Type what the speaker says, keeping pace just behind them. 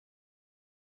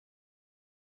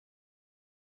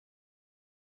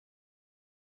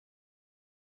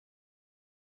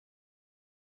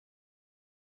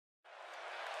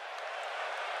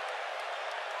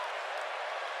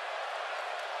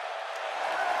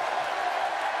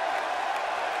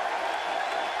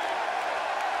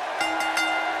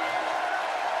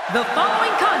The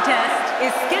following contest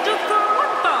is scheduled for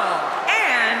one fall,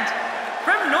 and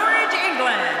from Norwich,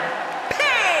 England,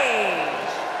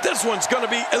 Paige! This one's going to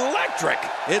be electric.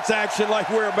 It's action like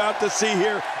we're about to see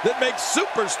here that makes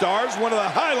Superstars one of the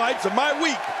highlights of my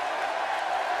week.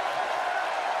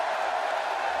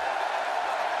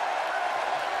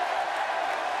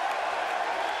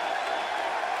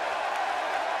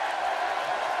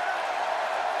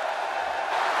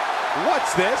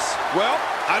 What's this? Well,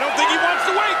 I don't think he wants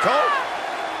to wait, Cole.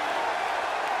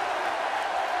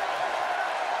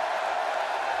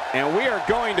 And we are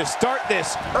going to start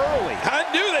this early. I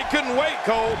knew they couldn't wait,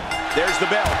 Cole. There's the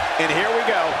bell, and here we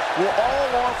go. We're all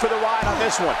along for the ride on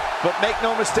this one, but make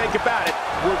no mistake about it,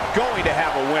 we're going to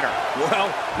have a winner. Well,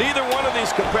 neither one of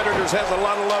these competitors has a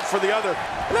lot of love for the other,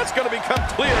 and that's going to become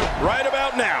clear right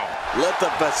about now. Let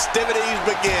the festivities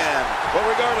begin. Well,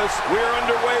 regardless, we're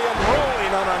underway and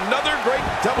rolling on another great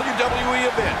WWE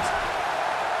event.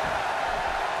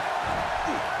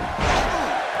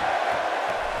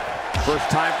 First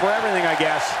time for everything, I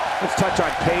guess. Let's touch on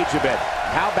Paige a bit.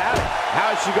 How about it?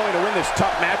 How is she going to win this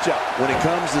tough matchup? When it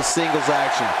comes to singles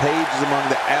action, Paige is among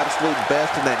the absolute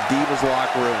best in that Divas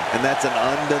locker room, and that's an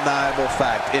undeniable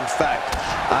fact. In fact,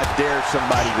 I dare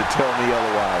somebody to tell me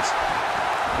otherwise.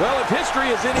 Well, if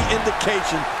history is any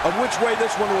indication of which way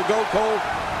this one will go, Cole,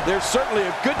 there's certainly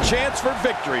a good chance for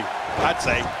victory, I'd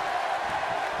say.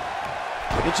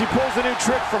 And she pulls a new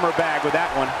trick from her bag with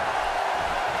that one.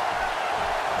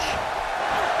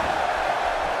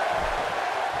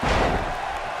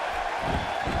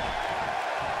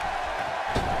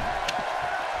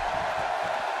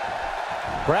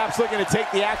 Perhaps looking to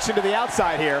take the action to the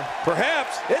outside here.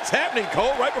 Perhaps. It's happening,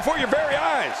 Cole, right before your very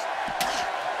eyes.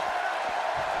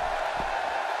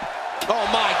 Oh,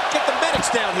 my. Get the medics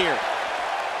down here.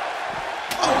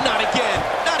 Oh, not again.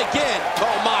 Not again.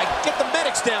 Oh, my. Get the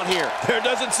medics down here. There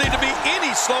doesn't seem to be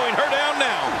any slowing her down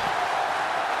now.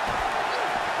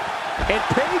 And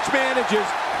Paige manages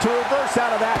to reverse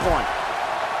out of that one.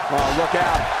 Oh, look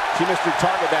out. She missed her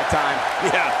target that time.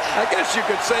 Yeah, I guess you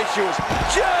could say she was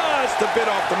just a bit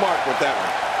off the mark with that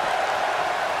one.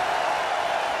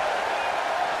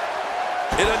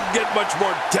 It doesn't get much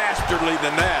more dastardly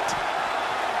than that.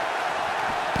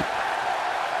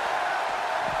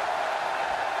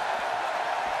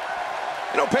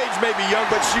 You know, Paige may be young,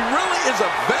 but she really is a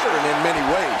veteran in many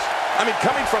ways. I mean,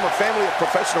 coming from a family of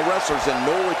professional wrestlers in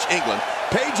Norwich, England,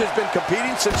 Paige has been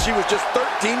competing since she was just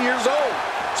 13 years old.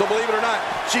 So believe it or not,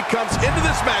 she comes into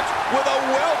this match with a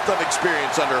wealth of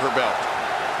experience under her belt.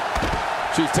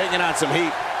 She's taking on some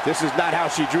heat. This is not how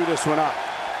she drew this one up.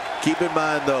 Keep in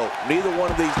mind, though, neither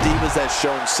one of these divas has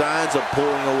shown signs of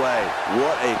pulling away.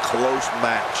 What a close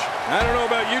match. I don't know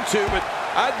about you two, but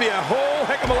I'd be a whole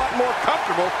heck of a lot more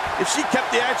comfortable if she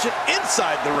kept the action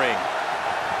inside the ring.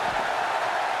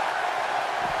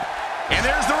 And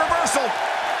there's the reversal.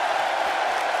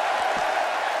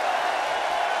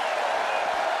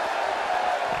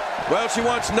 Well, she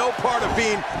wants no part of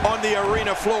being on the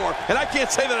arena floor, and I can't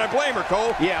say that I blame her,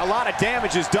 Cole. Yeah, a lot of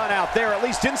damage is done out there. At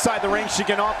least inside the ring, she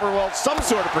can offer, well, some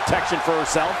sort of protection for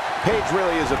herself. Paige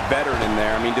really is a veteran in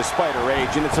there, I mean, despite her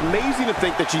age, and it's amazing to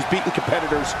think that she's beaten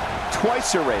competitors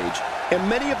twice her age, and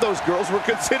many of those girls were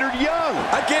considered young.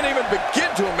 I can't even begin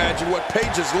to imagine what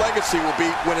Paige's legacy will be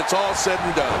when it's all said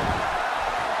and done.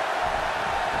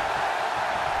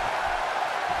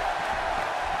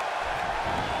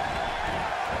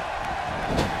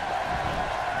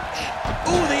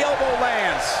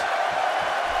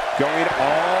 Going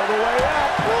all the way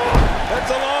up. That's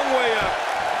a long way up.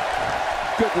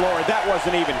 Good Lord, that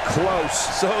wasn't even close.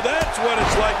 So that's what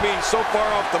it's like being so far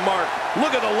off the mark.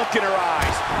 Look at the look in her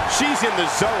eyes. She's in the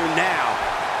zone now.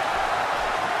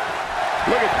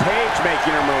 Look at Paige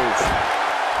making her move.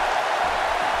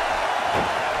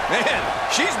 Man,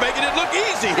 she's making it look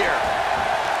easy here.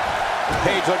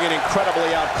 Paige looking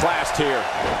incredibly outclassed here.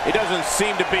 It doesn't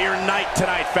seem to be her night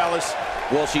tonight, fellas.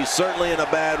 Well, she's certainly in a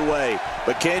bad way,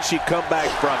 but can she come back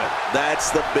from it?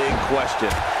 That's the big question.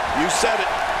 You said it.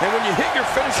 And when you hit your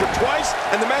finisher twice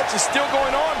and the match is still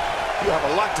going on, you have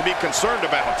a lot to be concerned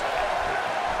about.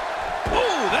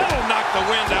 Ooh, that'll knock the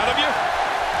wind out of you.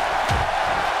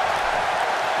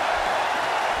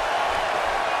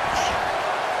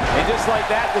 And just like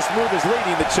that, this move is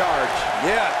leading the charge.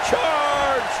 Yeah,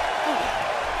 charge!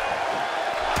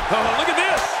 Oh, look at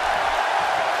this!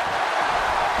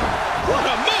 What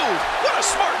a move! What a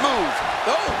smart move!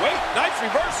 Oh, wait, nice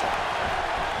reversal.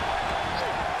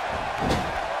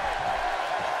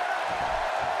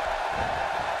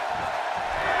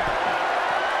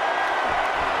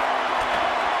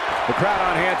 The crowd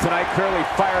on hand tonight clearly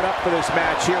fired up for this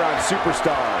match here on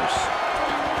Superstars.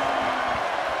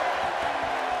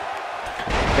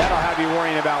 be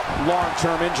worrying about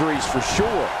long-term injuries for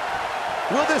sure.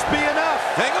 Will this be enough?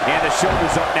 Hang on. And the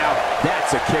shoulder's up now.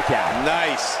 That's a kick out.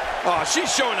 Nice. Oh,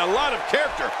 she's showing a lot of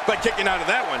character by kicking out of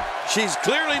that one. She's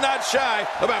clearly not shy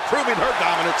about proving her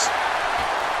dominance.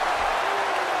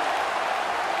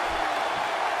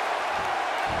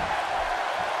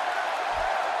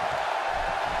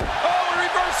 Oh, a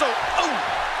reversal. Oh,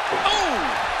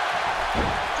 oh.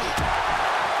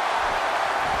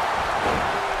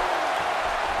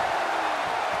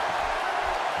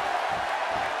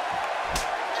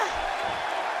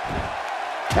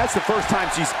 That's the first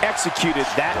time she's executed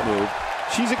that move.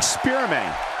 She's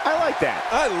experimenting. I like that.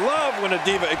 I love when a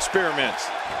diva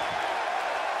experiments.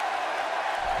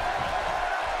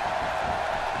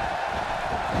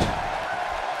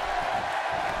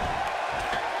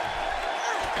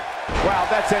 Wow,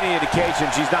 if that's any indication,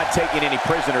 she's not taking any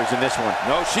prisoners in this one.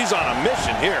 No, she's on a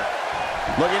mission here.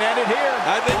 Looking at it here.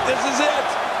 I think this is it.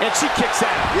 And she kicks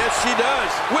out. Yes, she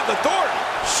does. With authority.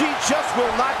 She just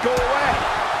will not go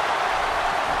away.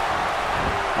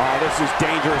 Oh, this is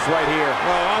dangerous right here.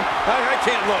 Well, I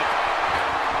can't look.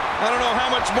 I don't know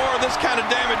how much more of this kind of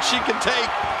damage she can take.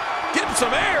 Getting some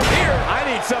air here. I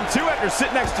need some too after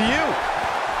sitting next to you.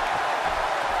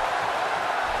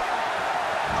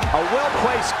 A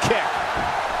well-placed kick.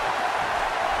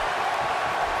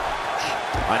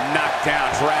 A knockdown,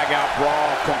 drag-out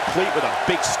brawl, complete with a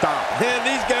big stomp. And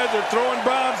these guys are throwing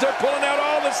bombs. They're pulling out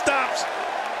all the stops.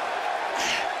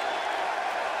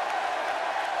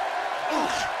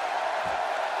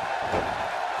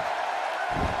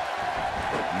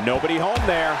 Nobody home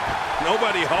there.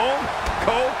 Nobody home?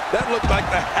 Cole, that looked like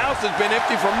the house has been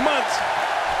empty for months.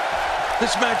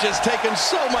 This match has taken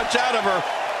so much out of her.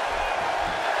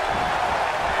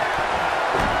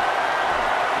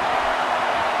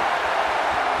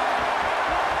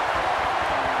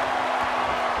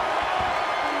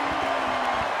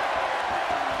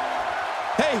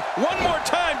 Hey, one more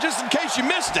time just in case you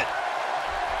missed it.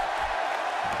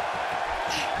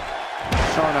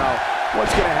 Oh no,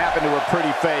 what's going to happen to her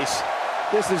pretty face?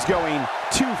 This is going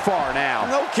too far now.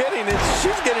 No kidding,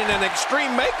 she's getting an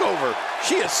extreme makeover.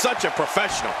 She is such a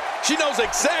professional. She knows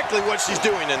exactly what she's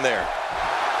doing in there.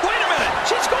 Wait a minute,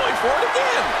 she's going for it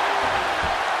again.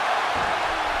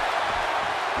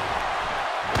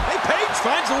 Hey, Paige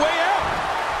finds a way out.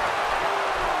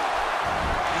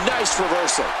 Nice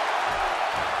reversal.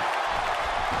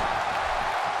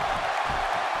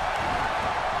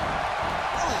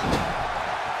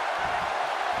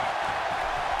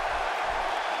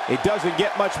 It doesn't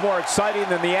get much more exciting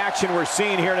than the action we're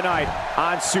seeing here tonight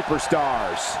on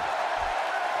Superstars.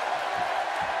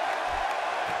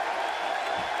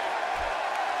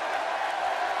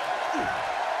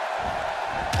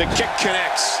 The kick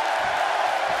connects.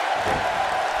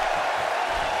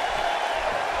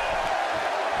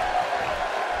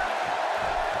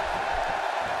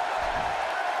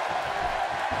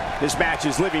 This match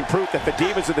is living proof that the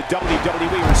divas of the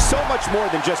WWE are so much more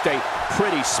than just a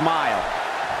pretty smile.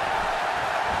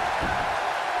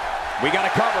 We got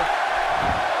a cover.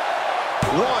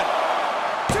 1,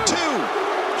 2.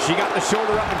 She got the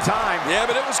shoulder up in time. Yeah,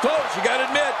 but it was close, you gotta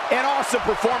admit. An awesome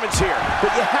performance here. But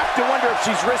you have to wonder if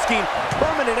she's risking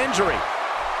permanent injury.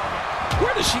 Where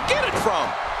does she get it from?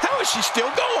 How is she still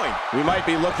going? We might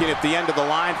be looking at the end of the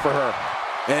line for her.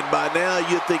 And by now,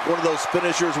 you'd think one of those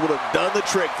finishers would have done the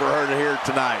trick for her here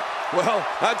tonight. Well,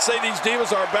 I'd say these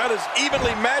divas are about as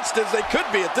evenly matched as they could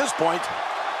be at this point.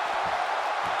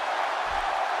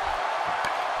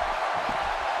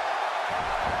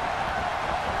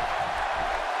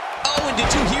 Oh, and did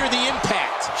you hear the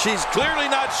impact? She's clearly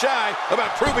not shy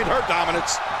about proving her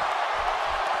dominance.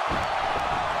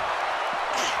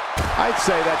 I'd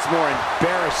say that's more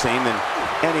embarrassing than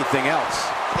anything else.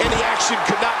 And the action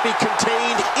could not be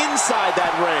contained inside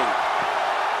that ring.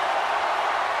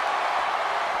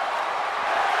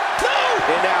 No!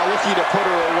 And now looking to put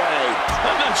her away.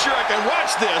 I'm not sure I can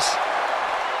watch this.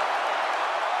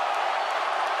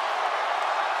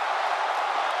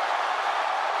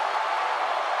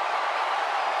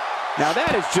 Now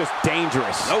that is just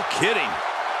dangerous. No kidding.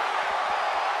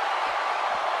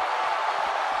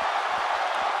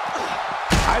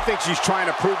 I think she's trying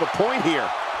to prove a point here.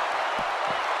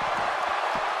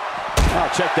 Oh,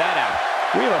 check that out.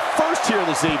 We have a first here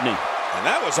this evening. And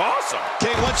that was awesome.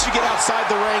 Okay, once you get outside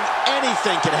the ring,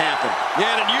 anything can happen.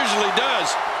 Yeah, and it usually does.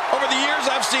 Over the years,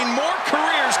 I've seen more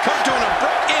careers come to an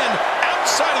abrupt end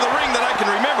outside of the ring than I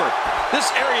can remember. This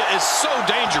area is so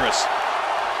dangerous.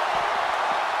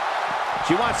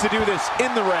 She wants to do this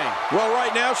in the ring. Well,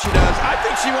 right now she does. I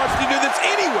think she wants to do this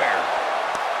anywhere.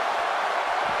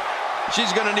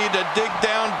 She's going to need to dig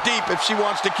down deep if she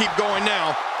wants to keep going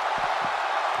now.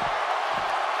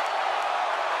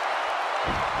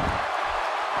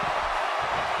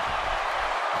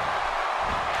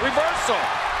 Reversal.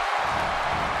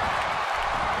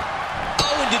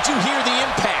 Oh, and did you hear the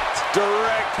impact?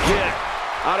 Direct hit.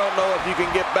 I don't know if you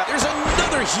can get back. There's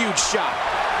another huge shot.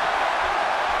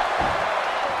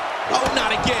 Oh,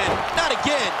 not again. Not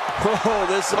again. Oh,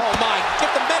 this. Oh, my.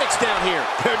 Get the medics down here.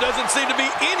 There doesn't seem to be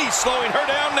any slowing her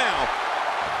down now.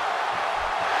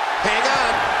 Hang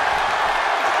on.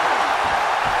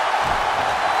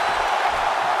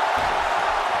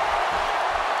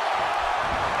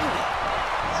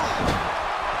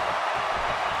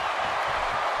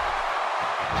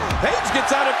 Paige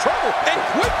gets out of trouble, and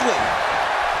quickly.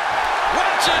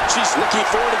 Watch it. She's looking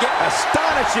forward to get.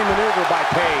 Astonishing maneuver by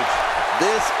Paige.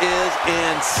 This is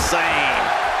insane.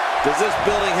 Does this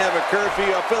building have a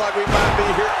curfew? I feel like we might be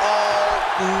here all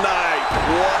night.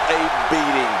 What a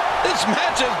beating. This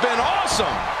match has been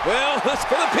awesome. Well, let's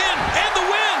for the pin and the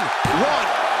win.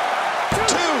 1,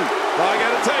 2. Well, I got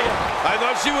to tell you, I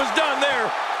thought she was done there.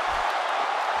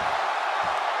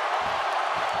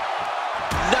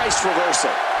 Nice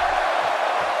reversal.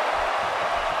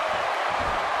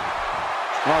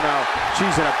 Oh, no.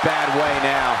 She's in a bad way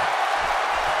now.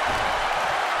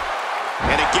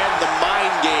 And again, the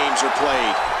mind games are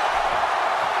played.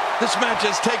 This match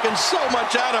has taken so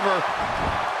much out of her.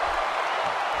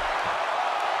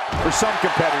 For some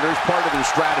competitors, part of their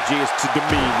strategy is to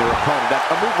demean their opponent.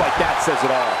 A move like that says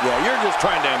it all. Yeah, you're just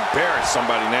trying to embarrass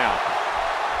somebody now.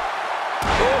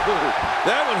 Oh,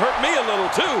 that one hurt me a little,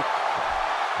 too.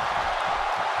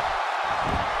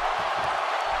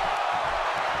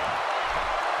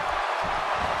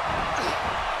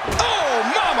 Oh,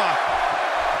 mama!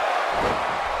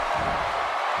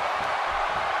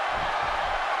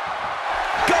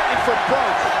 Going for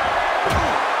broke.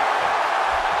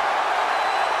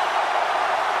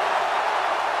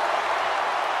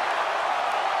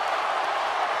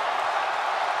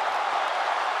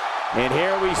 And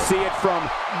here we see it from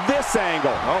this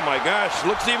angle. Oh my gosh,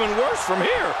 looks even worse from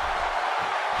here.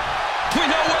 We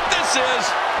know what this is.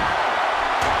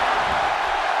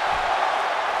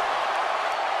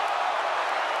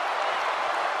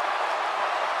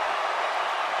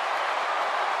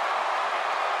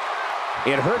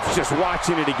 It hurts just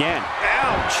watching it again.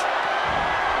 Ouch.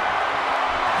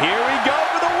 Here we go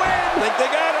for the win. Think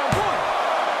they got him.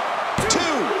 1,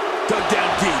 2. Dug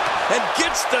down deep and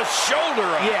gets the shoulder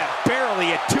up. Yeah,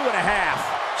 barely at 2.5.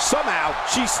 Somehow,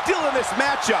 she's still in this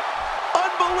matchup.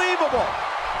 Unbelievable.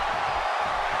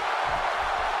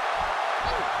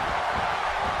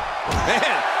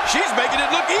 Man, she's making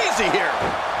it look easy here.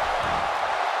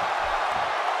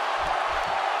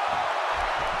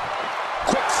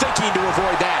 Quick thinking to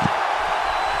avoid that.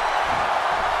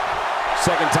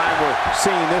 Second time we're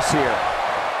seeing this here.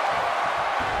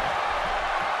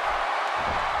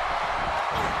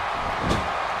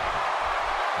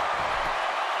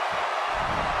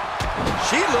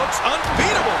 She looks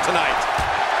unbeatable tonight.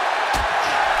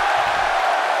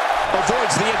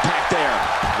 Avoids the impact there.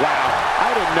 Wow,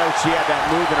 I didn't know she had that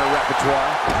move in her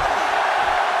repertoire.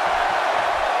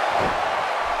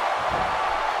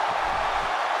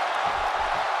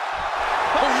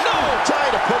 Oh no!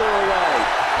 Trying to put her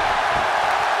away.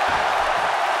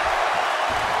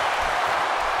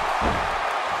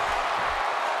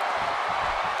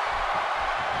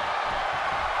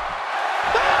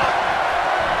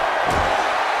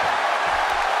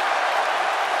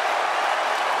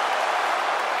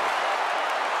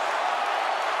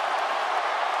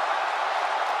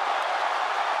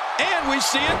 And we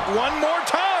see it one more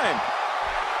time.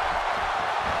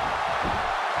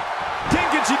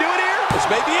 Can she do it here? This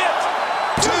may be it.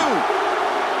 2, 3.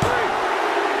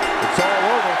 It's all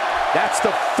over. That's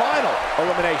the final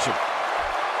elimination.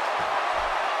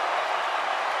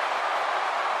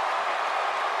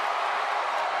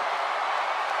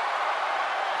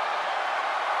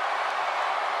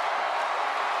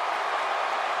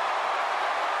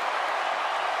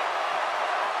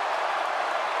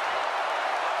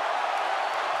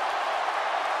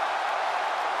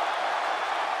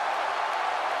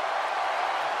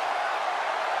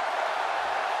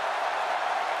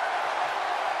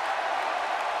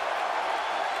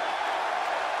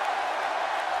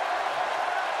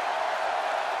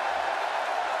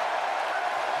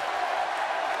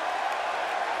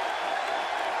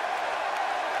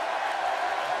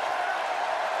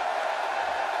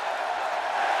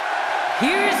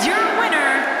 Here's your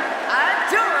winner,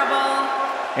 Adorable.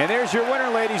 And there's your winner,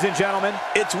 ladies and gentlemen.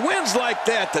 It's wins like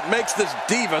that that makes this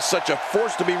diva such a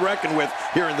force to be reckoned with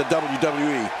here in the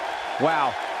WWE.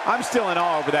 Wow, I'm still in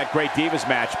awe over that Great Divas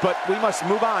match, but we must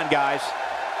move on, guys.